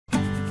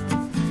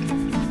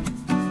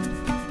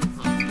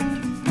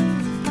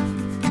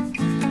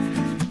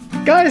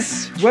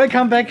Guys,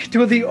 welcome back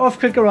to the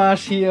Off-Grid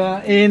Garage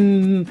here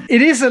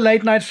It is a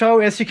late night show,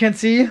 as you can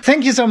see.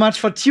 Thank you so much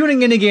for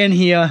tuning in again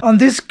here on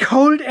this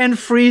cold and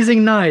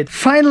freezing night.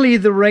 Finally,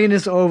 the rain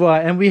is over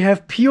and we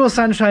have pure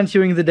sunshine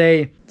during the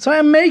day. So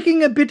I'm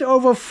making a bit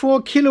over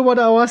 4 kilowatt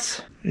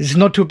hours. It's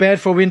not too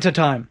bad for winter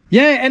time.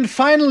 Yeah, and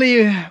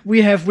finally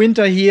we have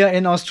winter here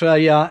in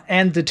Australia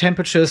and the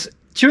temperatures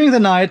during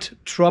the night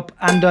drop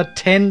under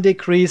 10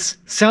 degrees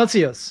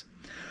Celsius.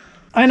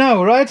 I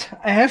know, right?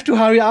 I have to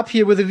hurry up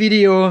here with the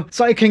video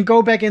so I can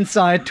go back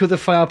inside to the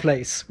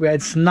fireplace where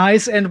it's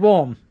nice and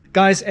warm.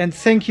 Guys, and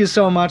thank you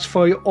so much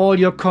for all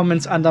your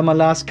comments under my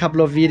last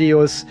couple of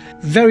videos.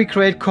 Very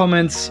great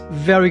comments,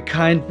 very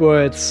kind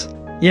words.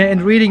 Yeah,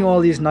 and reading all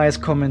these nice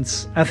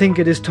comments, I think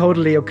it is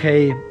totally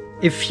okay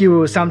if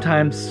you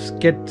sometimes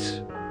get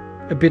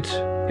a bit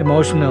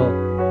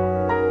emotional.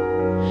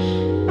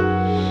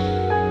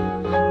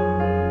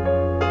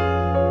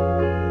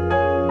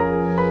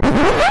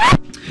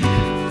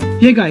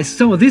 Yeah guys,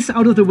 so this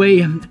out of the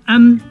way. In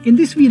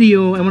this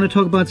video I want to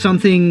talk about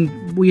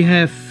something we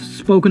have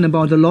spoken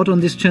about a lot on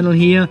this channel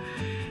here.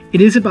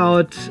 It is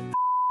about...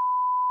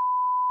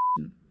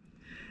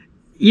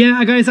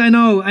 Yeah guys, I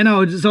know.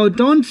 So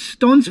don't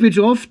switch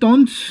off,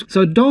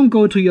 don't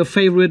go to your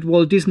favorite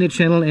Walt Disney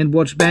channel and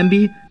watch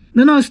Bambi.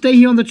 No, stay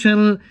here on the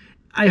channel.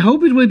 I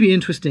hope it will be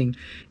interesting.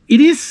 It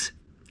is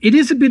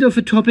a bit of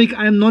a topic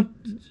I'm not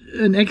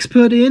an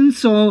expert in,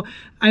 so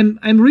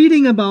I'm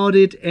reading about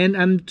it and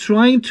I'm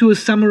trying to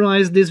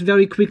summarize this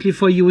very quickly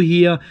for you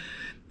here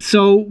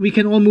so we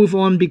can all move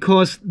on,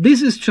 because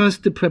this is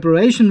just the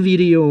preparation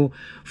video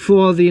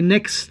for the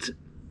next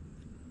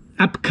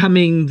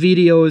upcoming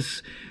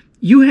videos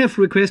you have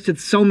requested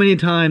so many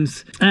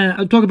times.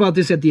 I'll talk about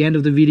this at the end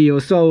of the video,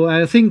 so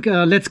I think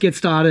let's get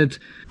started.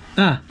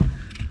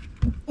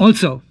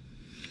 Also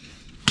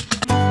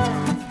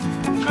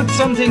got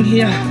something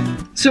here.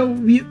 So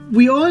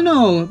we all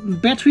know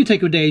battery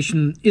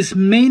degradation is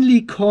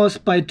mainly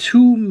caused by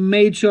two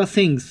major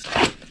things,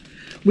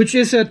 which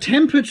is a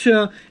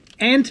temperature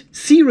and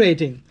C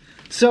rating.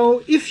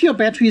 So if your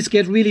batteries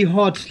get really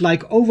hot,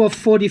 like over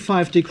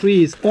 45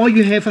 degrees, or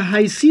you have a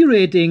high C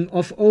rating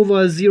of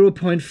over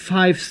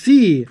 0.5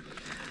 C,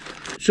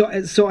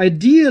 so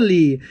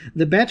ideally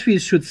the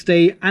batteries should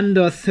stay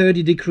under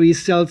 30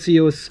 degrees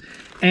Celsius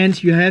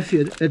and you have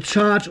a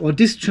charge or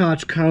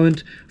discharge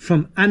current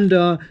from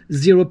under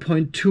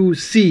 0.2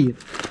 C.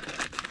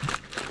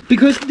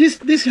 Because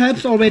this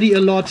helps already a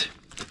lot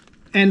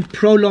and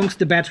prolongs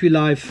the battery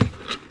life.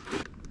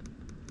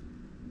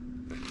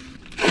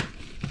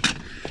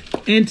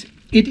 And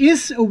it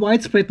is a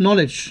widespread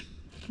knowledge,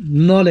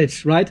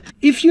 right?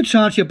 If you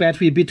charge your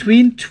battery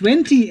between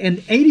 20 and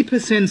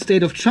 80%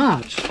 state of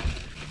charge,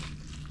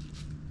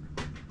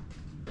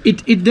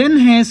 it then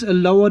has a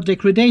lower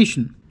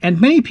degradation. And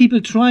many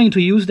people trying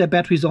to use their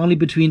batteries only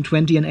between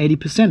 20 and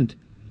 80%.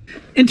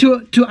 And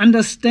to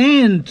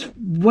understand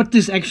what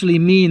this actually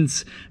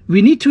means,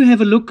 we need to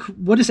have a look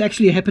what is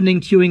actually happening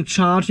during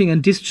charging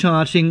and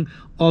discharging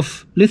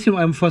of lithium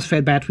iron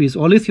phosphate batteries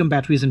or lithium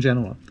batteries in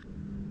general.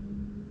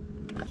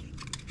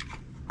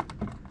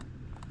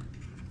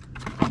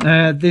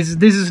 This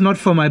is not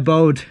for my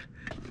boat.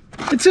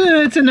 It's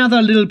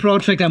another little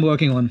project I'm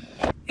working on.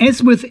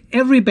 As with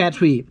every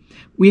battery,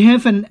 we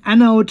have an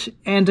anode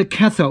and a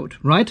cathode,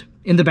 right,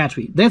 in the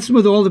battery. That's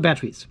with all the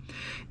batteries.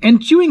 And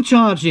during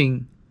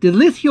charging, the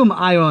lithium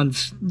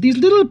ions, these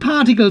little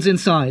particles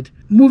inside,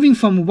 moving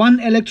from one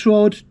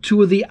electrode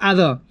to the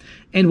other,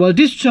 and while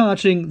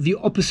discharging the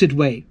opposite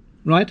way,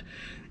 right?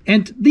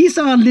 And these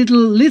are little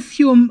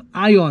lithium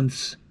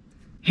ions,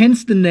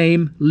 hence the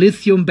name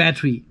lithium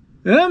battery.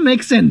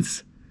 Makes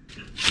sense.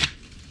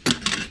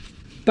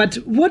 But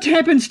what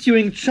happens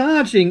during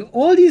charging?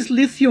 All these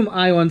lithium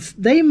ions,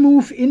 they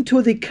move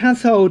into the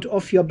cathode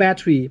of your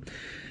battery.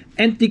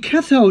 And the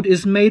cathode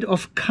is made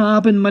of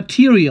carbon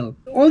material.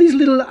 All these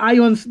little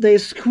ions, they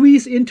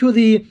squeeze into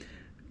the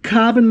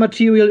carbon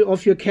material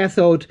of your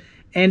cathode.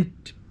 And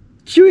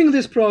during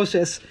this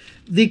process,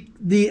 the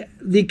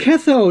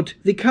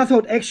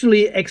cathode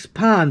actually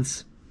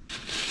expands.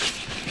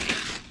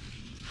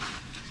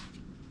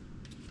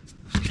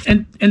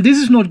 And this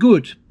is not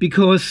good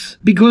because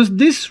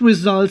this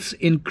results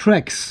in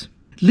cracks,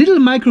 little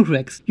micro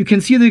cracks. You can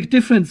see the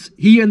difference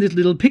here in this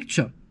little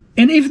picture.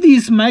 And if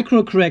these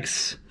micro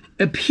cracks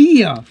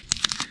appear,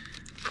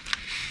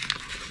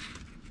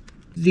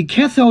 the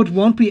cathode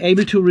won't be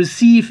able to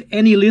receive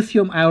any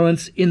lithium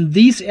ions in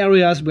these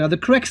areas where the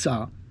cracks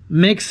are.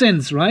 Makes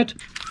sense, right?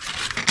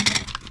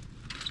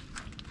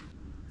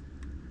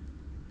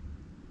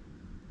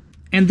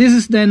 And this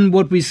is then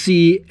what we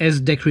see as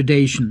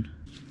degradation.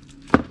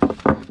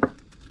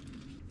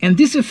 And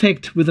this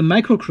effect with the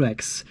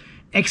microcracks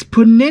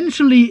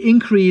exponentially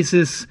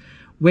increases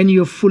when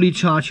you fully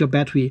charge your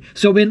battery.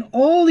 So when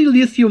all the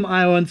lithium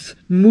ions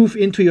move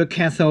into your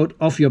cathode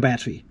of your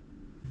battery.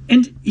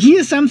 And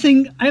here's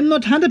something, I'm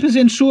not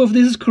 100% sure if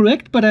this is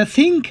correct, but I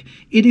think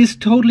it is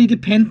totally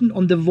dependent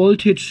on the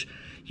voltage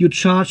you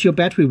charge your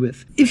battery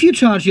with. If you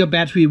charge your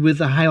battery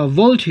with a higher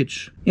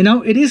voltage, you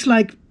know, it is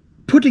like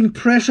putting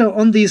pressure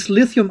on these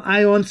lithium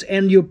ions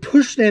and you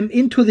push them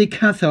into the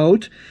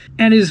cathode,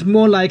 and it is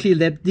more likely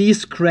that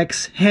these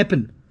cracks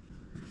happen.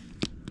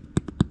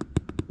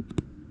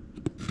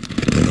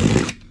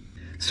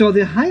 So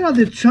the higher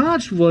the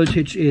charge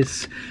voltage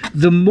is,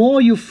 the more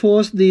you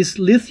force these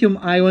lithium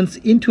ions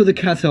into the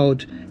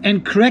cathode,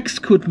 and cracks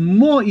could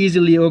more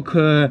easily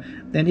occur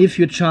than if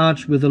you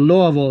charge with a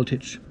lower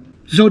voltage.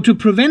 So to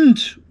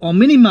prevent or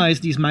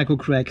minimize these micro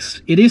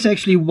cracks, it is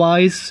actually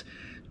wise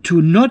to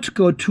not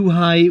go too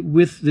high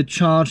with the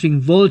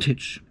charging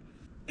voltage.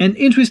 And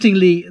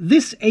interestingly,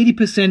 this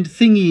 80%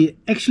 thingy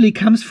actually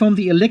comes from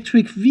the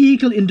electric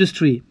vehicle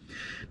industry,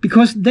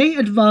 because they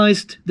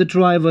advised the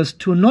drivers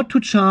not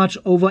to charge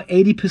over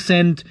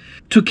 80%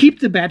 to keep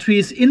the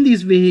batteries in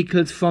these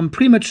vehicles from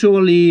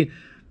prematurely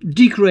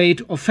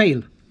degrade or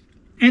fail.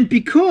 And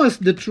because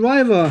the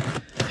driver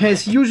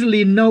has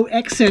usually no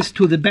access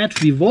to the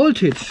battery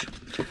voltage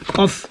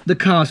of the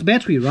car's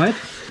battery, right?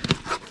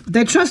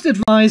 They just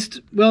advised,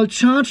 well,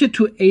 charge it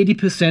to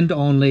 80%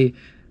 only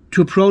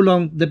to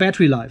prolong the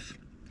battery life.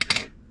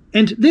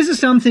 And this is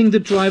something the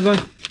driver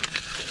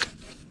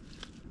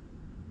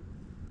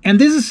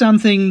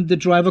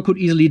could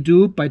easily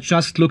do by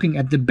just looking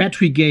at the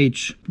battery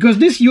gauge, because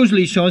this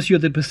usually shows you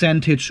the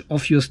percentage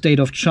of your state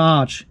of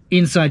charge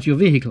inside your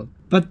vehicle.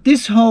 But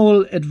this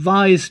whole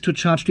advice to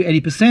charge to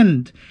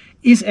 80%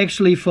 is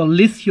actually for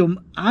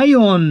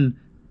lithium-ion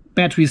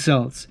battery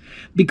cells,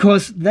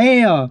 because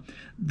there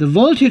the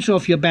voltage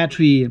of your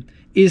battery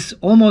is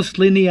almost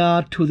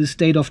linear to the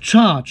state of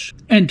charge,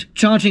 and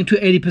charging to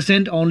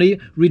 80% only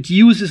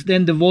reduces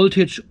then the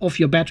voltage of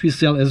your battery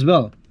cell as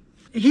well.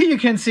 Here you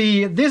can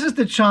see this is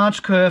the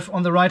charge curve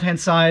on the right hand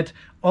side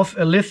of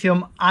a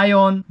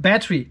lithium-ion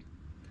battery,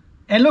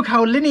 and look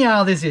how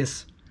linear this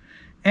is.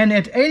 And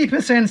at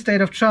 80%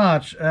 state of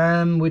charge,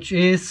 which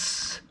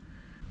is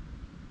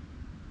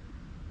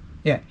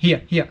here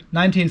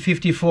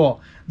 1954,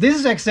 this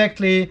is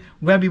exactly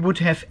where we would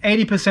have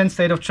 80%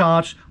 state of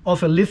charge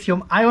of a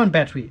lithium-ion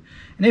battery.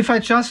 And if I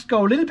just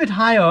go a little bit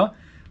higher,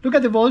 look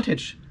at the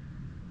voltage: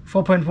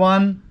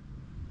 4.1,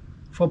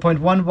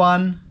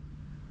 4.11,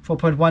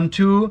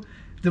 4.12.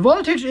 The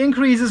voltage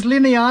increases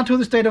linear to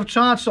the state of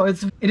charge, so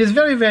it is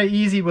very, very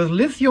easy with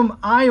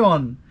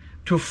lithium-ion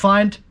to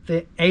find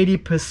the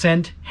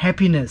 80%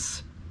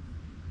 happiness.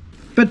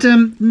 But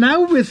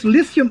now with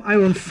lithium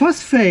iron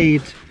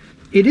phosphate,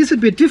 it is a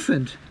bit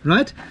different,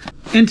 right?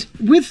 And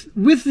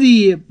with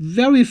the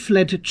very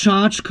flat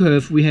charge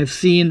curve we have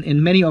seen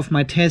in many of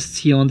my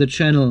tests here on the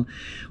channel,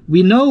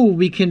 we know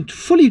we can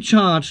fully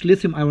charge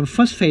lithium iron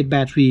phosphate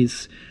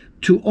batteries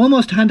to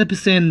almost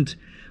 100%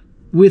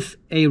 with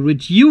a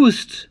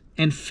reduced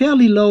and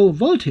fairly low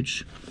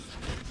voltage.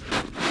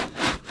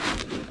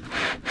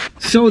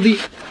 So the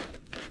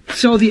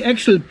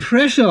actual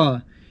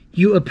pressure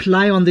you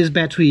apply on this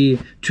battery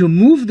to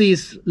move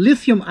these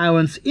lithium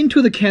ions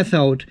into the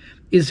cathode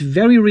is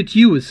very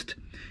reduced,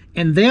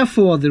 and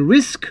therefore the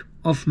risk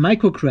of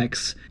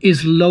microcracks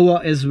is lower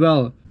as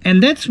well.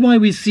 And that's why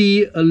we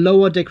see a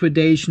lower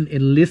degradation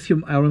in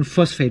lithium iron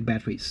phosphate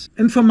batteries.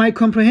 And from my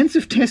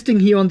comprehensive testing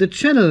here on the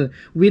channel,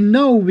 we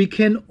know we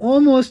can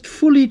almost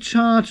fully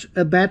charge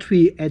a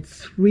battery at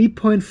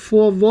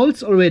 3.4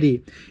 volts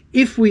already,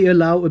 if we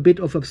allow a bit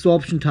of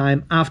absorption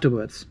time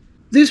afterwards.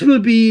 This will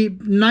be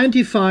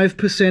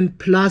 95%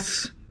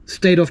 plus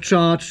state of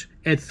charge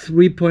at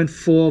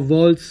 3.4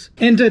 volts.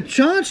 And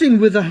charging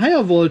with a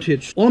higher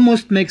voltage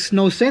almost makes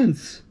no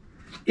sense.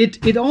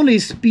 It only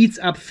speeds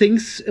up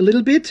things a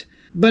little bit,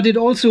 but it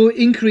also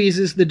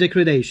increases the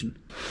degradation.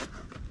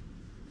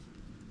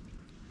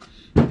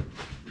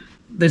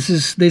 This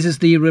is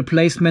the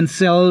replacement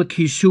cell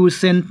Qishou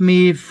sent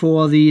me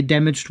for the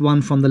damaged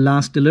one from the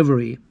last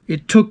delivery.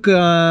 It took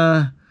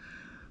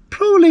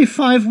probably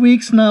 5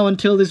 weeks now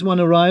until this one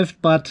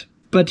arrived, but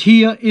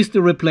here is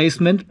the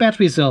replacement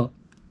battery cell.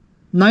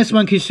 Nice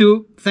one,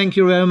 Qishou. Thank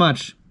you very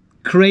much.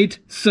 Great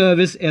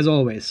service as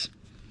always.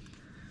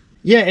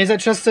 Yeah, as I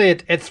just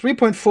said, at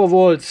 3.4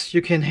 volts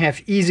you can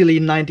have easily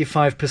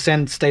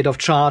 95% state of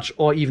charge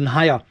or even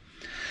higher.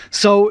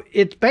 So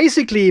it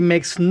basically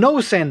makes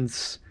no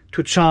sense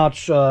to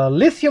charge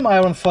lithium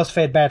iron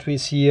phosphate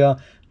batteries here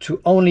to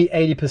only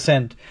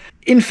 80%.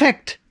 In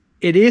fact,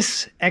 it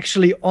is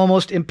actually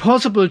almost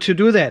impossible to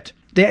do that.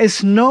 There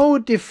is no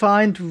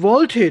defined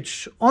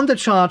voltage on the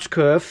charge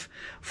curve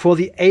for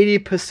the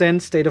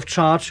 80% state of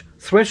charge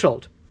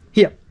threshold.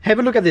 Here, have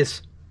a look at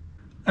this.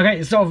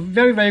 Okay, so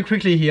very, very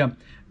quickly here.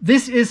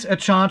 This is a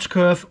charge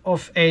curve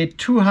of a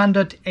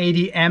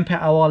 280 ampere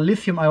hour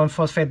lithium iron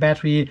phosphate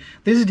battery.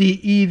 This is the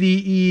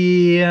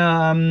EVE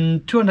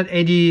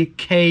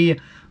 280K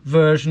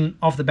version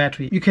of the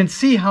battery. You can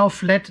see how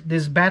flat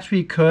this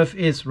battery curve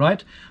is,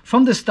 right?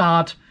 From the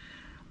start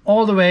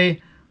all the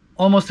way,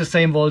 almost the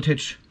same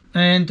voltage.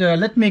 And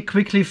let me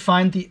quickly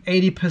find the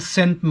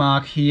 80%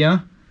 mark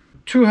here.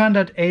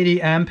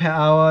 280 ampere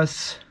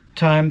hours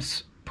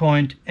times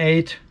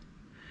 0.8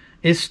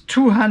 is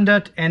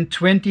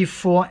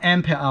 224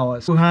 ampere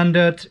hours.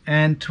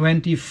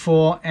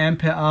 224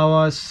 ampere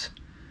hours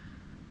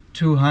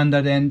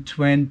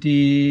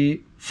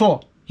 224.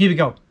 Here we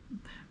go.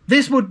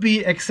 This would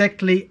be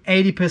exactly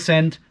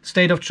 80%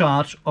 state of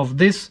charge of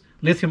this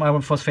lithium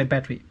iron phosphate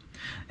battery.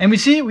 And we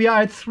see we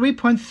are at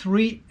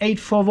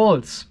 3.384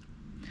 volts.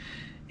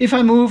 If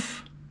I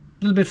move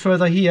a little bit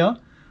further here,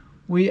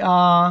 we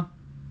are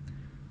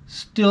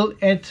still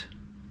at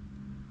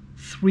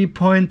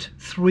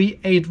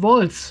 3.38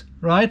 volts,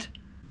 right?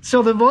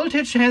 So the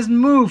voltage hasn't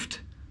moved,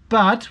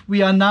 but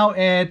we are now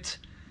at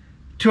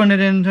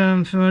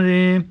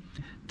 230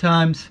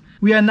 times.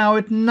 We are now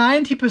at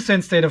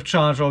 90% state of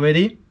charge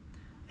already,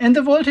 and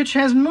the voltage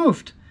hasn't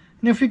moved.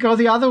 And if we go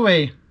the other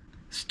way,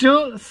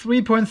 still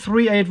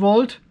 3.38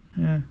 volt.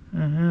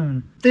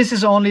 This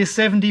is only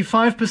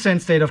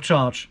 75% state of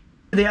charge.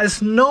 There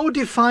is no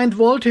defined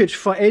voltage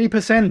for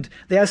 80%.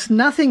 There's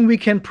nothing we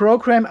can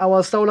program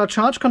our solar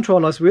charge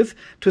controllers with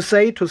to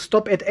say to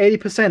stop at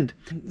 80%.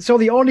 So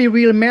the only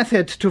real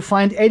method to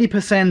find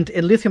 80%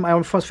 in lithium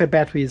iron phosphate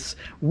batteries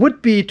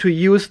would be to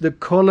use the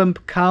column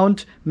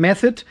count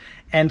method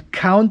and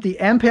count the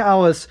ampere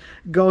hours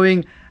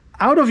going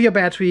out of your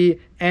battery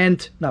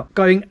and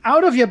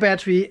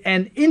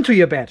into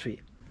your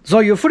battery. So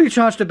you fully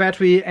charge the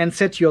battery and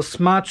set your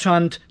smart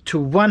shunt to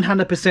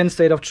 100%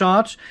 state of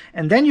charge,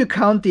 and then you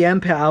count the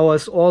ampere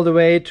hours all the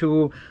way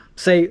to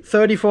say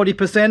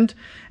 30-40%,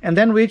 and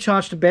then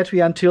recharge the battery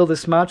until the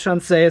smart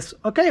shunt says,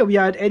 okay, we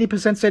are at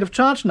 80% state of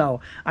charge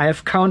now. I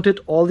have counted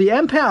all the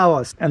ampere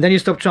hours, and then you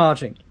stop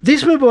charging.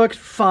 This will work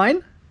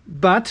fine,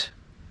 but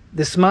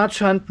the smart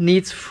shunt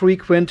needs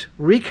frequent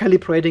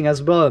recalibrating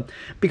as well,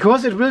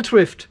 because it will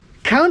drift.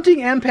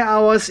 Counting ampere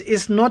hours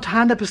is not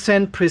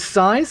 100%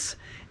 precise,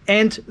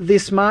 and the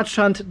smart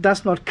shunt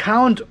does not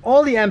count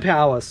all the ampere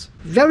hours.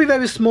 Very,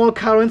 very small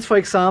currents, for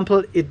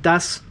example, it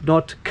does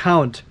not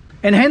count.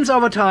 And hence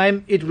over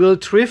time it will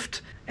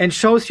drift and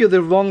shows you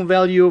the wrong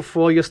value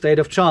for your state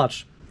of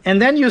charge.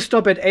 And then you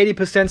stop at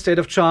 80% state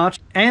of charge,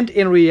 and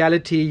in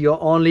reality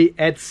you're only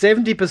at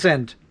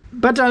 70%.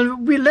 But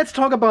let's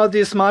talk about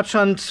the smart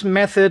shunt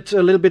method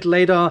a little bit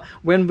later,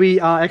 when we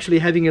are actually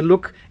having a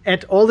look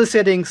at all the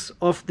settings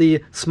of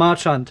the smart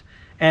shunt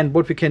and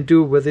what we can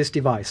do with this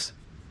device.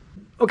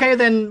 Okay,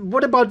 then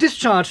what about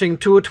discharging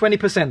to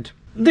 20%?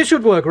 This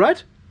should work,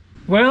 right?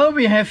 Well,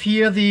 we have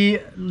here the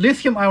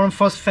lithium iron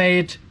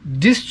phosphate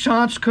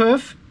discharge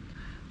curve,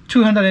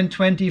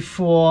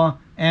 224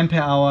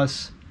 ampere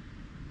hours,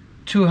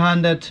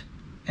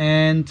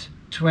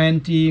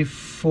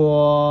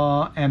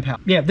 224 ampere.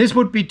 Yeah, this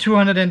would be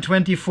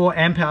 224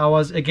 ampere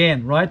hours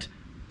again, right?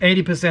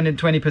 80% and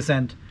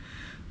 20%.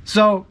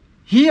 So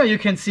here you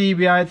can see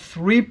we are at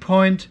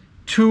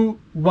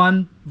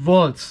 3.21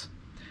 volts.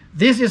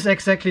 This is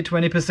exactly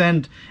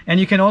 20%, and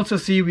you can also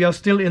see we are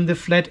still in the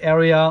flat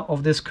area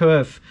of this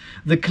curve.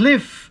 The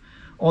cliff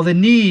or the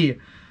knee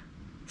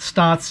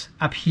starts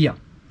up here,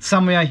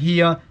 somewhere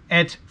here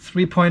at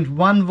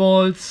 3.1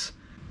 volts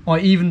or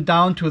even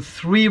down to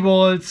 3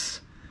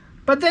 volts.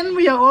 But then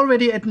we are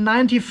already at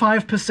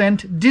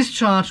 95%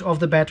 discharge of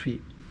the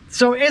battery.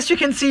 So as you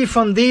can see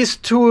from these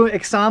two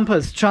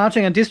examples,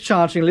 charging and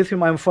discharging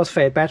lithium iron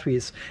phosphate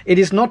batteries, it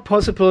is not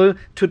possible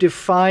to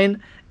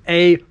define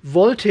a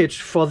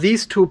voltage for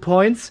these 2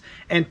 points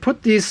and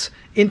put these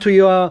into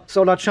your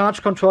solar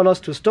charge controllers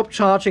to stop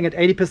charging at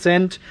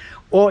 80%,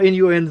 or in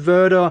your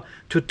inverter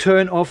to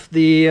turn off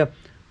the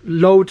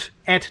load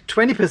at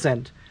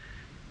 20%.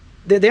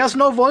 There's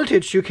no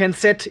voltage you can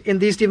set in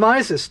these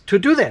devices to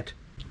do that.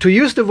 To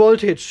use the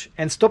voltage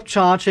and stop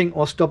charging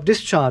or stop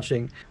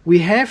discharging, we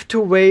have to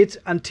wait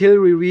until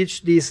we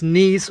reach these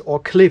knees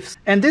or cliffs.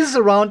 And this is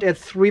around at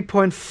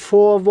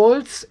 3.4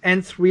 volts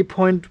and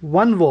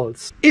 3.1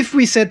 volts. If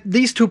we set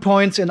these 2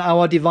 points in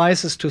our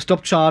devices to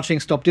stop charging,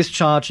 stop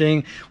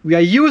discharging, we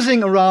are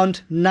using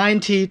around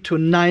 90 to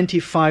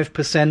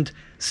 95%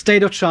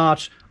 state of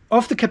charge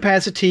of the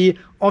capacity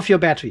of your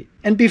battery.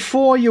 And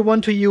before, you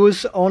want to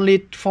use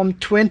only from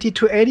 20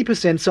 to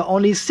 80%, so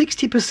only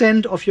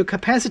 60% of your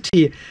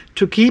capacity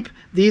to keep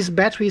these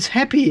batteries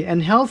happy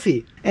and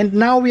healthy. And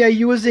now we are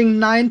using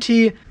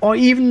 90 or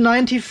even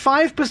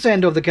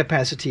 95% of the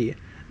capacity.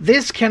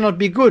 This cannot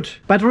be good.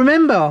 But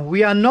remember,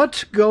 we are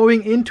not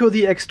going into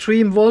the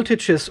extreme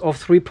voltages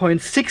of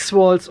 3.6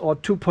 volts or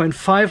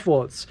 2.5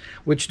 volts,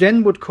 which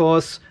then would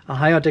cause a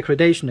higher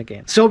degradation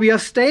again. So we are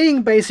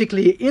staying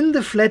basically in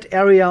the flat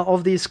area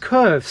of these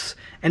curves.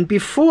 And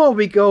before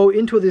we go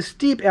into the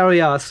steep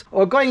areas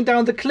or going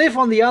down the cliff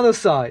on the other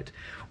side,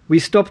 we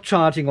stop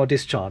charging or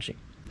discharging.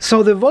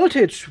 So the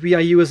voltage we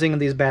are using in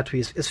these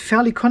batteries is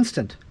fairly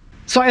constant.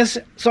 So I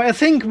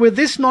think with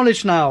this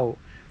knowledge now,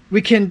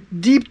 we can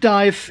deep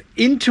dive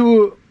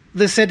into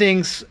the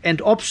settings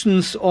and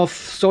options of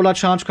solar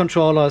charge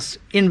controllers,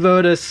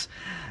 inverters,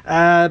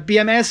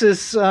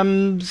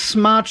 BMSes,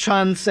 smart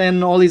shunts,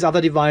 and all these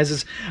other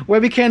devices, where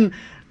we can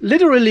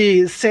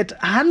literally set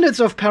hundreds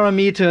of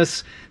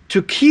parameters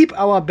to keep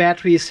our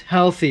batteries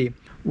healthy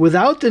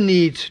without the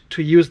need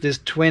to use this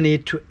 20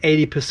 to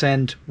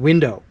 80%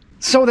 window.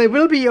 So there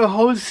will be a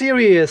whole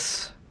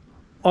series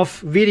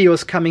of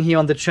videos coming here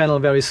on the channel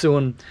very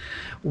soon,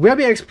 where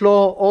we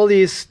explore all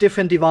these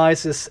different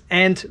devices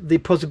and the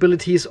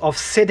possibilities of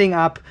setting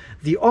up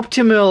the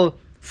optimal,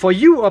 for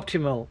you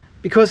optimal,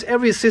 because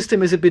every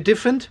system is a bit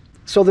different.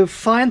 So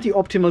find the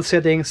optimal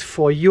settings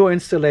for your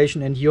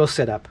installation and your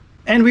setup.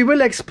 And we will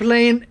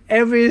explain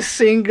every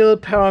single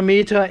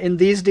parameter in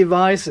these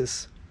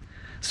devices,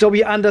 so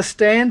we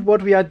understand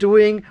what we are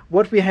doing,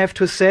 what we have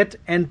to set,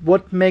 and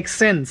what makes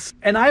sense.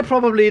 And I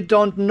probably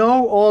don't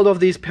know all of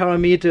these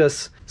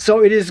parameters,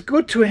 so it is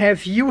good to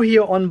have you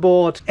here on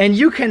board, and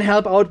you can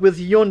help out with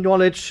your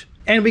knowledge,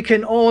 and we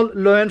can all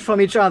learn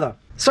from each other.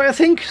 So I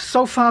think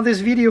so far this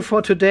video for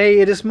today,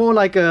 it is more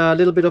like a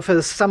little bit of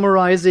a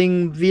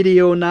summarizing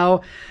video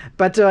now.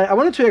 But I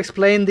wanted to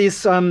explain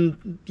this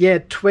 20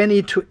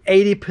 to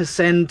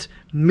 80%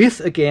 myth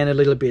again a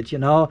little bit, you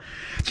know.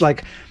 It's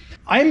like,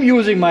 I'm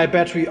using my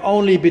battery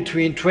only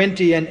between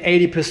 20 and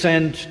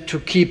 80% to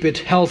keep it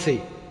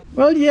healthy.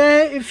 Well,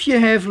 yeah, if you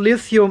have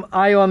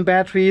lithium-ion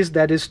batteries,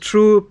 that is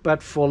true,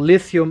 but for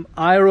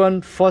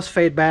lithium-iron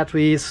phosphate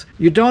batteries,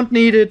 you don't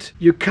need it,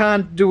 you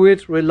can't do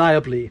it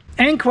reliably.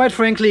 And quite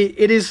frankly,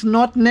 it is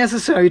not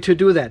necessary to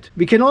do that.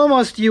 We can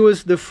almost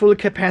use the full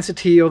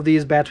capacity of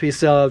these battery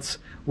cells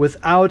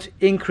without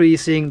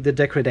increasing the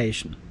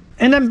degradation.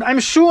 And I'm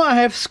sure I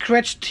have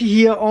scratched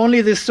here only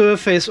the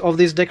surface of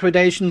this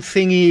degradation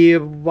thingy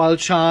while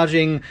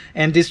charging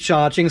and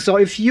discharging. So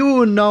if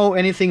you know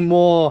anything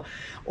more,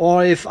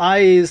 or if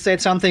I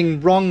said something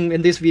wrong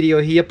in this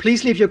video here,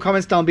 please leave your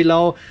comments down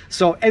below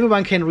so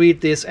everyone can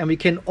read this and we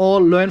can all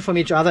learn from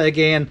each other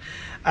again.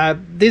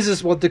 This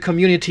is what the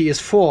community is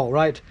for,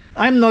 right?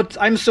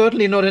 I'm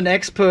certainly not an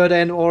expert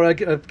or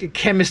a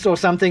chemist or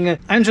something.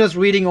 I'm just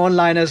reading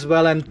online as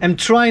well. I'm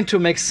trying to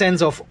make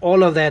sense of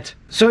all of that.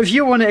 So if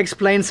you want to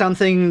explain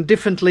something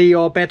differently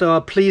or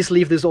better, please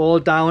leave this all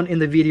down in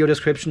the video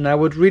description. I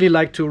would really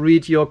like to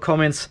read your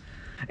comments.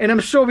 And I'm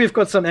sure we've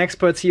got some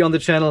experts here on the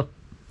channel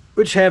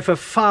which have a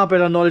far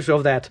better knowledge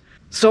of that.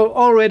 So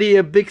already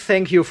a big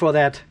thank you for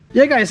that.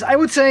 Yeah, guys, I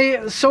would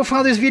say so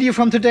far this video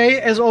from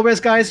today. As always,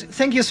 guys,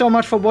 thank you so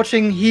much for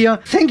watching here.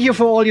 Thank you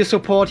for all your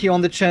support here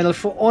on the channel,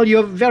 for all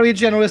your very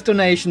generous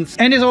donations.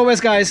 And as always,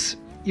 guys,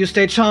 you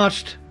stay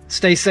charged,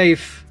 stay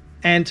safe,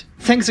 and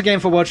thanks again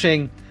for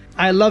watching.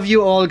 I love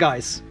you all,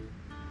 guys.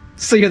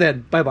 See you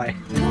then.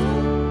 Bye-bye.